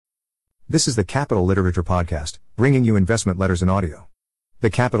This is the Capital Literature Podcast, bringing you investment letters in audio. The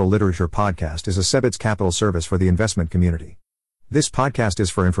Capital Literature Podcast is a CEBITS capital service for the investment community. This podcast is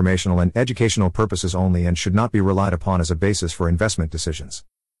for informational and educational purposes only and should not be relied upon as a basis for investment decisions.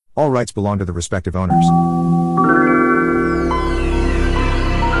 All rights belong to the respective owners.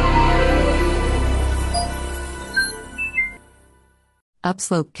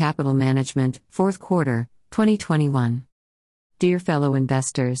 Upslope Capital Management, Fourth Quarter, 2021. Dear fellow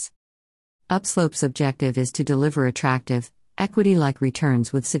investors, Upslope's objective is to deliver attractive, equity-like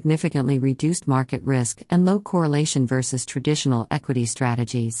returns with significantly reduced market risk and low correlation versus traditional equity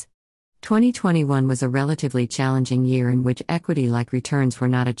strategies. 2021 was a relatively challenging year in which equity-like returns were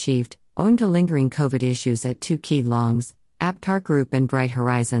not achieved, owing to lingering COVID issues at two key longs, Aptar Group and Bright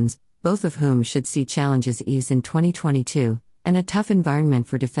Horizons, both of whom should see challenges ease in 2022, and a tough environment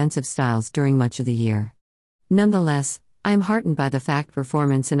for defensive styles during much of the year. Nonetheless, I am heartened by the fact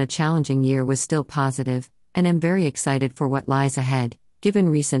performance in a challenging year was still positive, and am very excited for what lies ahead, given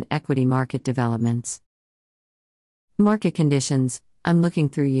recent equity market developments. Market conditions, I'm looking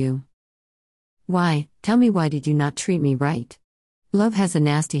through you. Why, tell me, why did you not treat me right? Love has a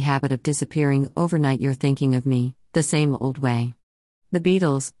nasty habit of disappearing overnight. You're thinking of me, the same old way. The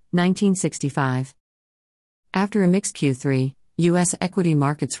Beatles, 1965. After a mixed Q3, U.S. equity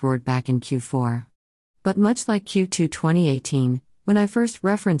markets roared back in Q4. But much like Q2 2018, when I first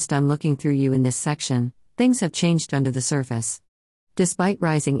referenced I'm looking through you in this section, things have changed under the surface. Despite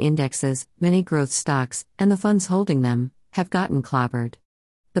rising indexes, many growth stocks, and the funds holding them, have gotten clobbered.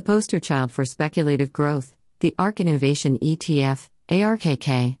 The poster child for speculative growth, the ARK Innovation ETF,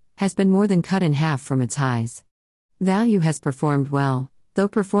 ARKK, has been more than cut in half from its highs. Value has performed well, though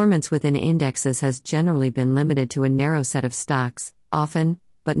performance within indexes has generally been limited to a narrow set of stocks, often,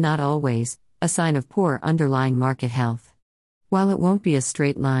 but not always, a sign of poor underlying market health. While it won't be a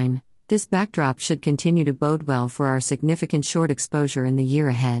straight line, this backdrop should continue to bode well for our significant short exposure in the year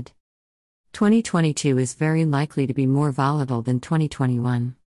ahead. 2022 is very likely to be more volatile than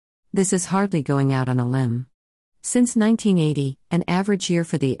 2021. This is hardly going out on a limb. Since 1980, an average year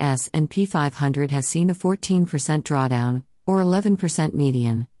for the S&P 500 has seen a 14% drawdown, or 11%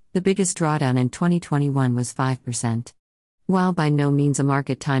 median. The biggest drawdown in 2021 was 5%. While by no means a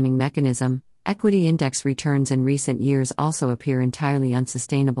market timing mechanism, equity index returns in recent years also appear entirely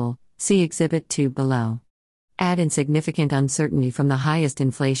unsustainable. See Exhibit 2 below. Add in significant uncertainty from the highest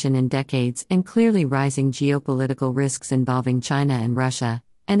inflation in decades and clearly rising geopolitical risks involving China and Russia,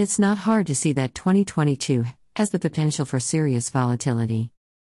 and it's not hard to see that 2022 has the potential for serious volatility.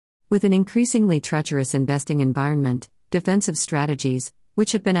 With an increasingly treacherous investing environment, defensive strategies,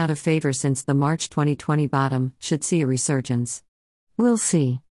 which have been out of favor since the March 2020 bottom, should see a resurgence. We'll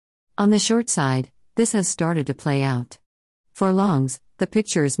see. On the short side, this has started to play out. For longs, the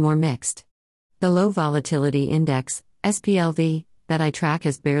picture is more mixed. The low volatility index, SPLV, that I track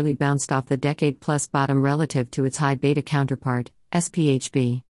has barely bounced off the decade-plus bottom relative to its high beta counterpart,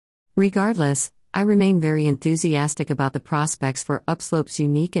 SPHB. Regardless, I remain very enthusiastic about the prospects for Upslope's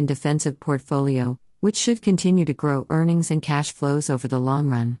unique and defensive portfolio, which should continue to grow earnings and cash flows over the long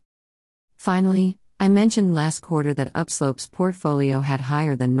run. Finally, I mentioned last quarter that Upslope's portfolio had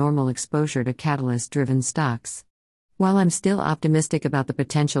higher than normal exposure to catalyst-driven stocks. While I'm still optimistic about the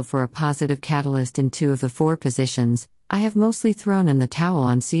potential for a positive catalyst in 2 of the 4 positions, I have mostly thrown in the towel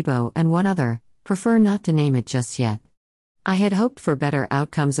on Cboe and one other, prefer not to name it just yet. I had hoped for better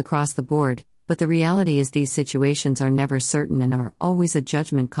outcomes across the board, but the reality is these situations are never certain and are always a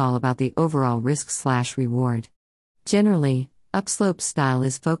judgment call about the overall risk/reward. Generally, Upslope's style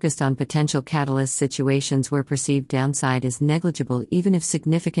is focused on potential catalyst situations where perceived downside is negligible even if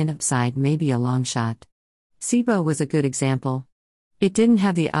significant upside may be a long shot. Cboe was a good example. It didn't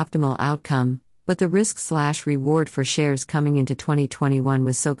have the optimal outcome, but the risk/reward for shares coming into 2021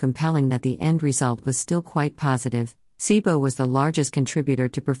 was so compelling that the end result was still quite positive. Cboe was the largest contributor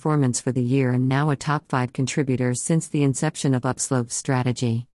to performance for the year and now a top 5 contributor since the inception of Upslope's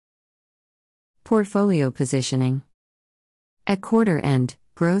strategy. Portfolio positioning. At quarter end,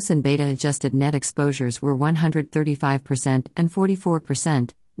 gross and beta adjusted net exposures were 135% and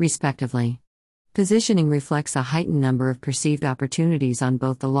 44%, respectively. Positioning reflects a heightened number of perceived opportunities on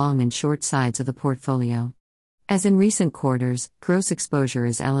both the long and short sides of the portfolio. As in recent quarters, gross exposure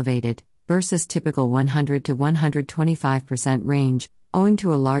is elevated, versus typical 100 to 125% range, owing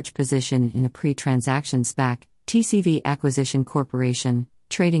to a large position in a pre-transaction SPAC, TCV Acquisition Corporation,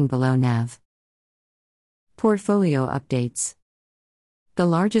 trading below NAV. Portfolio updates. The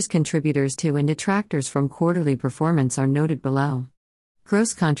largest contributors to and detractors from quarterly performance are noted below.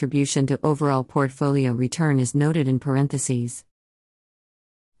 Gross contribution to overall portfolio return is noted in parentheses.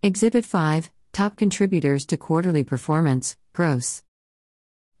 Exhibit 5, Top Contributors to Quarterly Performance, Gross.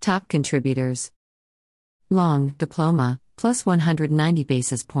 Top Contributors. Long, Diploma, plus 190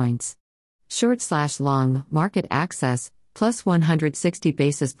 basis points. Short/long, Market Access, plus 160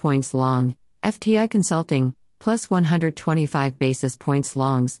 basis points long, FTI Consulting, plus 125 basis points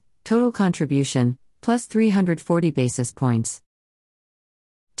longs, total contribution, plus 340 basis points.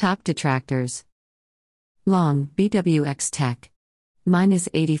 Top Detractors. Long, BWX Tech, minus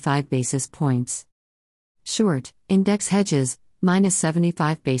 85 basis points. Short, Index Hedges, minus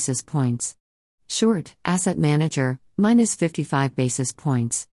 75 basis points. Short, Asset Manager, minus 55 basis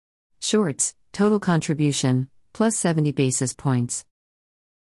points. Shorts, Total Contribution, plus 70 basis points.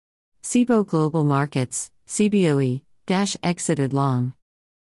 Cboe Global Markets, CBOE, exited long.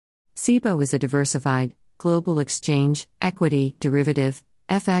 Cboe is a diversified, global exchange, equity, derivative,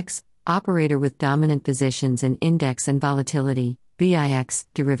 FX, operator with dominant positions in index and volatility, VIX,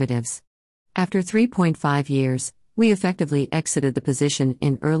 derivatives. After 3.5 years, we effectively exited the position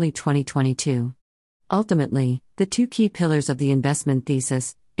in early 2022. Ultimately, the two key pillars of the investment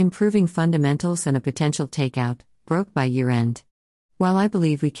thesis, improving fundamentals and a potential takeout, broke by year-end. While I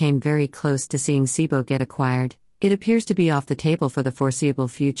believe we came very close to seeing Cboe get acquired, it appears to be off the table for the foreseeable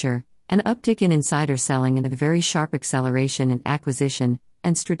future. An uptick in insider selling and a very sharp acceleration in acquisition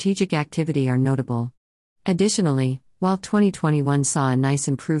and strategic activity are notable. Additionally, while 2021 saw a nice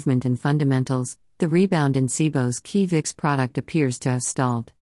improvement in fundamentals, the rebound in Cboe's key VIX product appears to have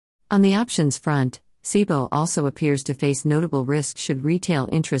stalled. On the options front, Cboe also appears to face notable risk should retail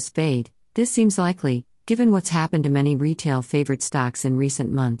interest fade. This seems likely, given what's happened to many retail-favored stocks in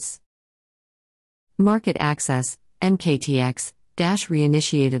recent months. Market Access, MKTX,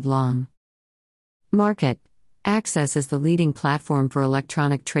 reinitiated long. Market Access is the leading platform for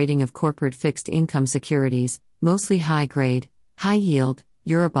electronic trading of corporate fixed income securities, mostly high-grade, high-yield,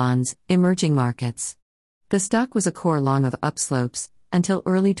 Eurobonds, emerging markets. The stock was a core long of upslopes, until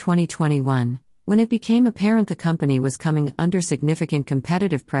early 2021, when it became apparent the company was coming under significant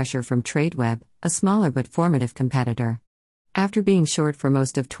competitive pressure from Tradeweb, a smaller but formative competitor. After being short for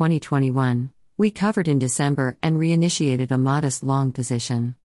most of 2021, we covered in December and reinitiated a modest long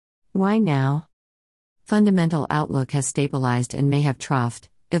position. Why now? Fundamental outlook has stabilized and may have troughed.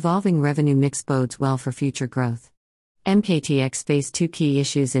 Evolving revenue mix bodes well for future growth. MKTX faced two key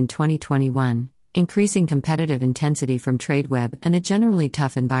issues in 2021, increasing competitive intensity from Tradeweb and a generally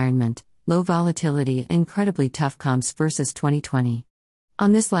tough environment, low volatility and incredibly tough comps versus 2020.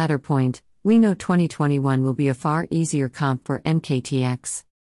 On this latter point, we know 2021 will be a far easier comp for MKTX.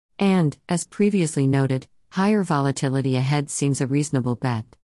 And, as previously noted, higher volatility ahead seems a reasonable bet.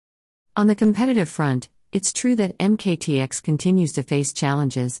 On the competitive front, it's true that MKTX continues to face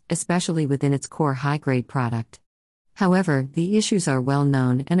challenges, especially within its core high-grade product. However, the issues are well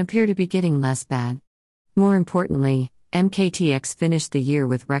known and appear to be getting less bad. More importantly, MKTX finished the year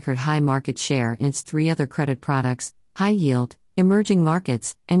with record high market share in its three other credit products: high yield, emerging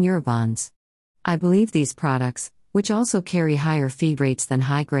markets, and Eurobonds. I believe these products, which also carry higher fee rates than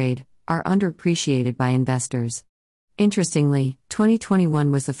high grade, are underappreciated by investors. Interestingly,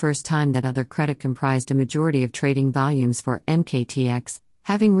 2021 was the first time that other credit comprised a majority of trading volumes for MKTX,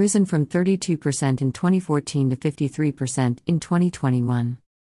 having risen from 32% in 2014 to 53% in 2021.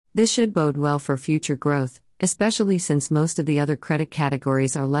 This should bode well for future growth, especially since most of the other credit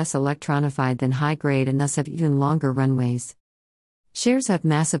categories are less electronified than high grade and thus have even longer runways. Shares have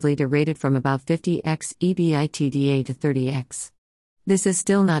massively derated from about 50x EBITDA to 30x. This is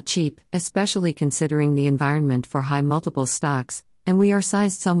still not cheap, especially considering the environment for high multiple stocks, and we are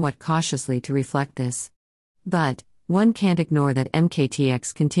sized somewhat cautiously to reflect this. But, one can't ignore that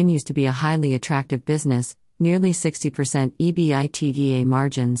MKTX continues to be a highly attractive business, nearly 60% EBITDA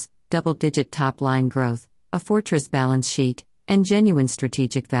margins, double-digit top-line growth, a fortress balance sheet, and genuine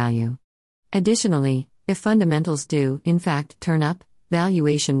strategic value. Additionally, if fundamentals do, in fact, turn up,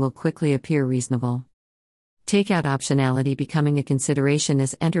 valuation will quickly appear reasonable. Takeout optionality becoming a consideration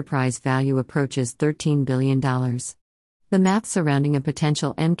as enterprise value approaches $13 billion. The math surrounding a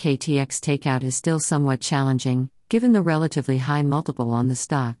potential MKTX takeout is still somewhat challenging, given the relatively high multiple on the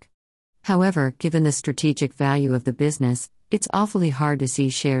stock. However, given the strategic value of the business, it's awfully hard to see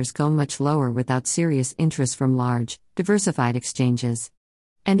shares go much lower without serious interest from large, diversified exchanges.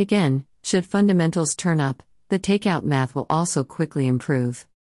 And again, should fundamentals turn up, the takeout math will also quickly improve.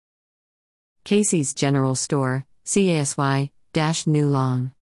 Casey's General Store, CASY-New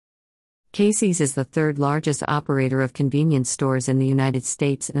Long. Casey's is the third largest operator of convenience stores in the United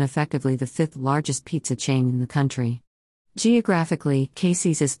States and effectively the fifth largest pizza chain in the country. Geographically,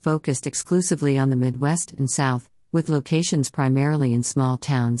 Casey's is focused exclusively on the Midwest and South, with locations primarily in small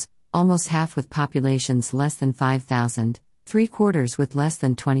towns, almost half with populations less than 5,000, 3/4 with less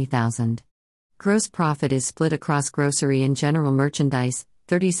than 20,000. Gross profit is split across grocery and general merchandise,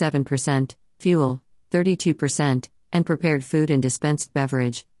 37%, fuel, 32%, and prepared food and dispensed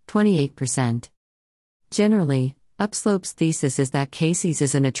beverage, 28%. Generally, Upslope's thesis is that Casey's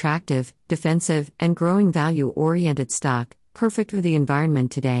is an attractive, defensive, and growing value-oriented stock, perfect for the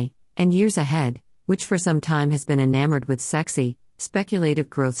environment today and years ahead, which for some time has been enamored with sexy, speculative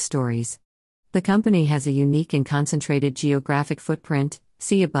growth stories. The company has a unique and concentrated geographic footprint,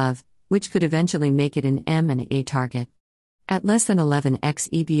 see above, which could eventually make it an M&A target. At less than 11x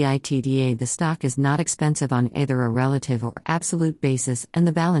EBITDA, the stock is not expensive on either a relative or absolute basis, and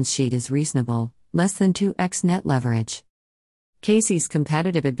the balance sheet is reasonable, less than 2x net leverage. Casey's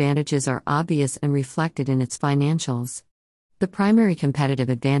competitive advantages are obvious and reflected in its financials. The primary competitive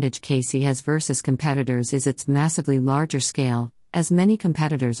advantage Casey has versus competitors is its massively larger scale, as many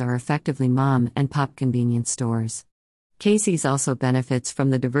competitors are effectively mom and pop convenience stores. Casey's also benefits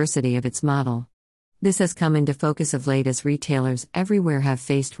from the diversity of its model. This has come into focus of late as retailers everywhere have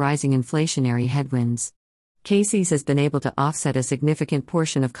faced rising inflationary headwinds. Casey's has been able to offset a significant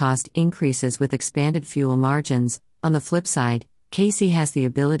portion of cost increases with expanded fuel margins. On the flip side, Casey has the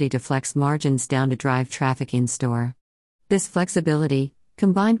ability to flex margins down to drive traffic in-store. This flexibility,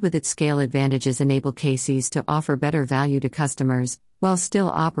 combined with its scale advantages, enable Casey's to offer better value to customers, while still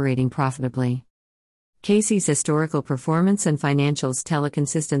operating profitably. Casey's historical performance and financials tell a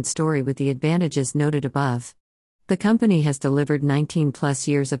consistent story with the advantages noted above. The company has delivered 19+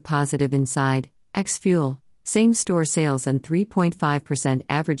 years of positive inside, ex-fuel, same-store sales and 3.5%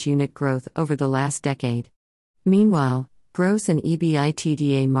 average unit growth over the last decade. Meanwhile, gross and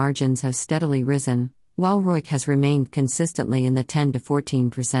EBITDA margins have steadily risen, while ROIC has remained consistently in the 10 to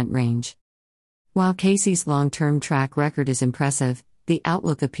 14% range. While Casey's long-term track record is impressive, the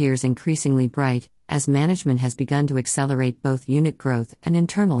outlook appears increasingly bright, as management has begun to accelerate both unit growth and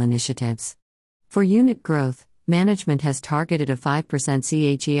internal initiatives. For unit growth, management has targeted a 5%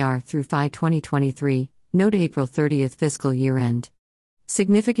 CAGR through FY 2023, note April 30th fiscal year end.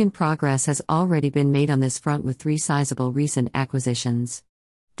 Significant progress has already been made on this front with 3 sizable recent acquisitions.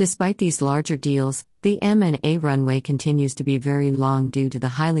 Despite these larger deals, the M&A runway continues to be very long due to the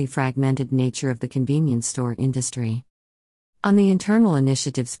highly fragmented nature of the convenience store industry. On the internal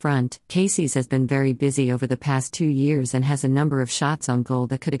initiatives front, Casey's has been very busy over the past 2 years and has a number of shots on goal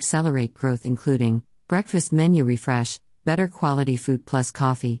that could accelerate growth, including breakfast menu refresh, better quality food plus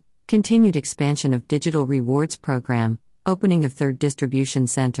coffee, continued expansion of digital rewards program, opening of third distribution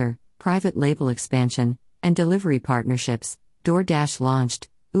center, private label expansion, and delivery partnerships. DoorDash launched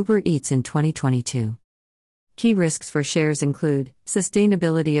Uber Eats in 2022. Key risks for shares include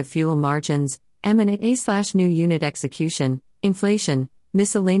sustainability of fuel margins, M&A/new unit execution, inflation,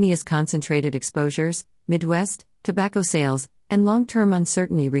 miscellaneous concentrated exposures, Midwest, tobacco sales, and long-term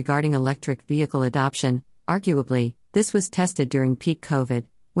uncertainty regarding electric vehicle adoption. Arguably, this was tested during peak COVID,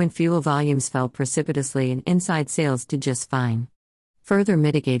 when fuel volumes fell precipitously and inside sales did just fine. Further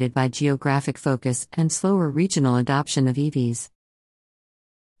mitigated by geographic focus and slower regional adoption of EVs.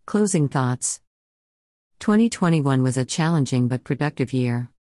 Closing thoughts. 2021 was a challenging but productive year.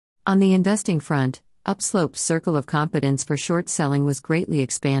 On the investing front, Upslope's circle of competence for short selling was greatly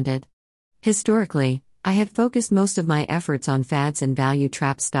expanded. Historically, I had focused most of my efforts on fads and value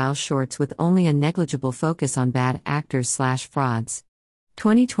trap style shorts with only a negligible focus on bad actors/frauds.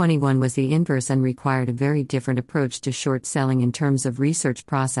 2021 was the inverse and required a very different approach to short selling in terms of research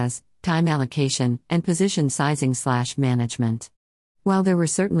process, time allocation, and position sizing/management. While there were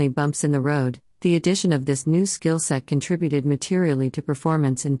certainly bumps in the road, the addition of this new skill set contributed materially to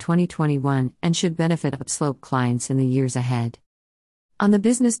performance in 2021 and should benefit Upslope clients in the years ahead. On the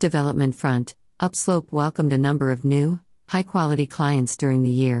business development front, Upslope welcomed a number of new, high-quality clients during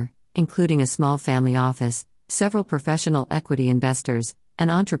the year, including a small family office, several professional equity investors, an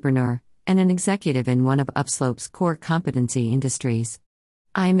entrepreneur, and an executive in one of Upslope's core competency industries.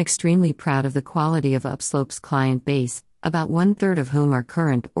 I am extremely proud of the quality of Upslope's client base, about 1/3 of whom are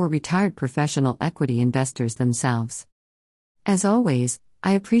current or retired professional equity investors themselves. As always,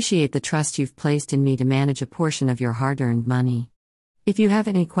 I appreciate the trust you've placed in me to manage a portion of your hard-earned money. If you have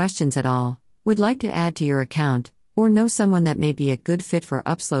any questions at all, would like to add to your account, or know someone that may be a good fit for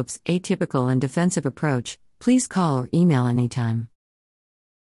Upslope's atypical and defensive approach, please call or email anytime.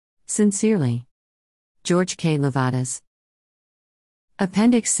 Sincerely, George K. Levatas.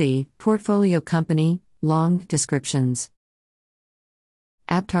 Appendix C, Portfolio Company, Long Descriptions.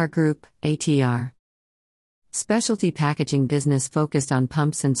 Aptar Group, ATR. Specialty packaging business focused on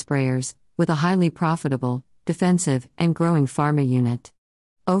pumps and sprayers, with a highly profitable, defensive, and growing pharma unit.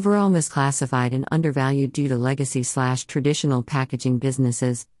 Overall misclassified and undervalued due to legacy/traditional packaging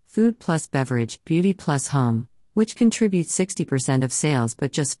businesses, food plus beverage, beauty plus home, which contributes 60% of sales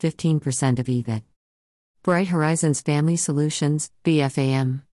but just 15% of EBIT. Bright Horizons Family Solutions,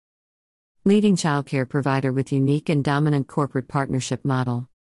 BFAM. Leading childcare provider with unique and dominant corporate partnership model.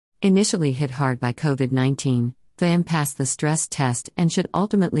 Initially hit hard by COVID-19, FAM passed the stress test and should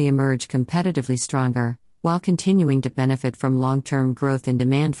ultimately emerge competitively stronger, while continuing to benefit from long-term growth in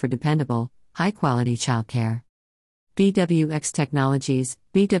demand for dependable, high-quality childcare. BWX Technologies,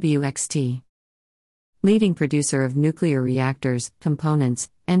 BWXT. Leading producer of nuclear reactors, components,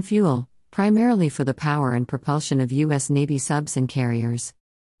 and fuel, primarily for the power and propulsion of U.S. Navy subs and carriers.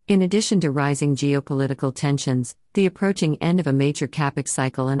 In addition to rising geopolitical tensions, the approaching end of a major CapEx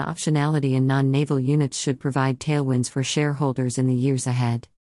cycle and optionality in non-naval units should provide tailwinds for shareholders in the years ahead.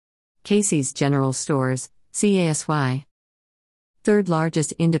 Casey's General Stores, CASY. Third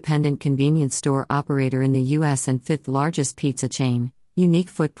largest independent convenience store operator in the U.S. and fifth largest pizza chain, unique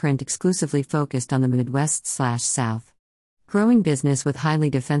footprint exclusively focused on the Midwest/South. Growing business with highly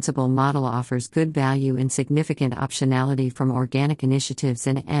defensible model offers good value and significant optionality from organic initiatives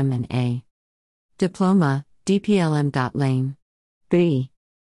in M&A. Diploma, DPLM. B.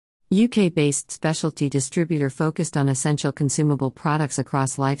 UK-based specialty distributor focused on essential consumable products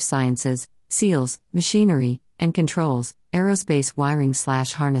across life sciences, seals, machinery, and controls, aerospace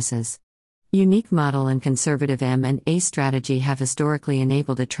wiring/harnesses. Unique model and conservative M&A strategy have historically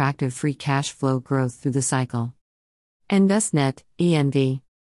enabled attractive free cash flow growth through the cycle. Envestnet, ENV.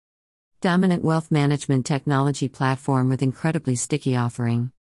 Dominant wealth management technology platform with incredibly sticky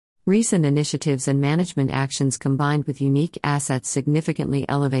offering. Recent initiatives and management actions combined with unique assets significantly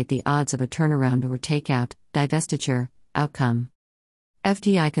elevate the odds of a turnaround or takeout, divestiture, outcome.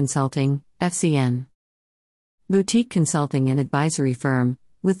 FTI Consulting, FCN. Boutique consulting and advisory firm,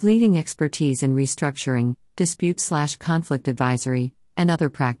 with leading expertise in restructuring, dispute/conflict advisory, and other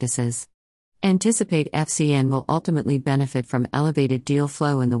practices. Anticipate FCN will ultimately benefit from elevated deal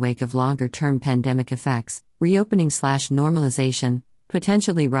flow in the wake of longer-term pandemic effects, reopening/normalization,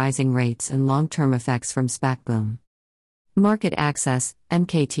 potentially rising rates and long-term effects from SPAC boom. Market Access,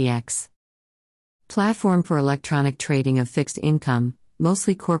 MKTX. Platform for electronic trading of fixed income,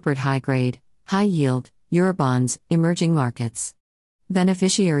 mostly corporate high-grade, high-yield, Eurobonds, emerging markets.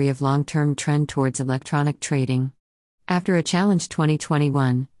 Beneficiary of long-term trend towards electronic trading. After a challenged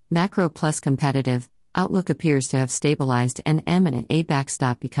 2021, macro plus competitive, outlook appears to have stabilized and M&A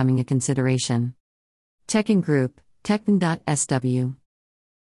backstop becoming a consideration. Tekin Group, Tekin.sw.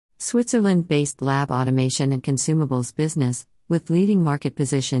 Switzerland-based lab automation and consumables business, with leading market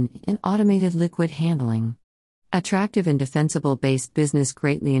position in automated liquid handling. Attractive and defensible-based business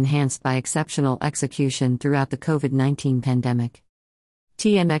greatly enhanced by exceptional execution throughout the COVID-19 pandemic.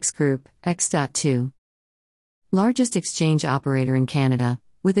 TMX Group, X.2. Largest exchange operator in Canada,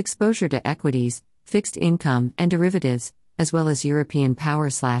 with exposure to equities, fixed income, and derivatives, as well as European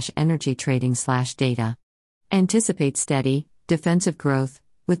power/energy trading/data. Anticipate steady, defensive growth,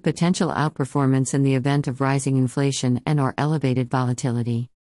 with potential outperformance in the event of rising inflation and/or elevated volatility.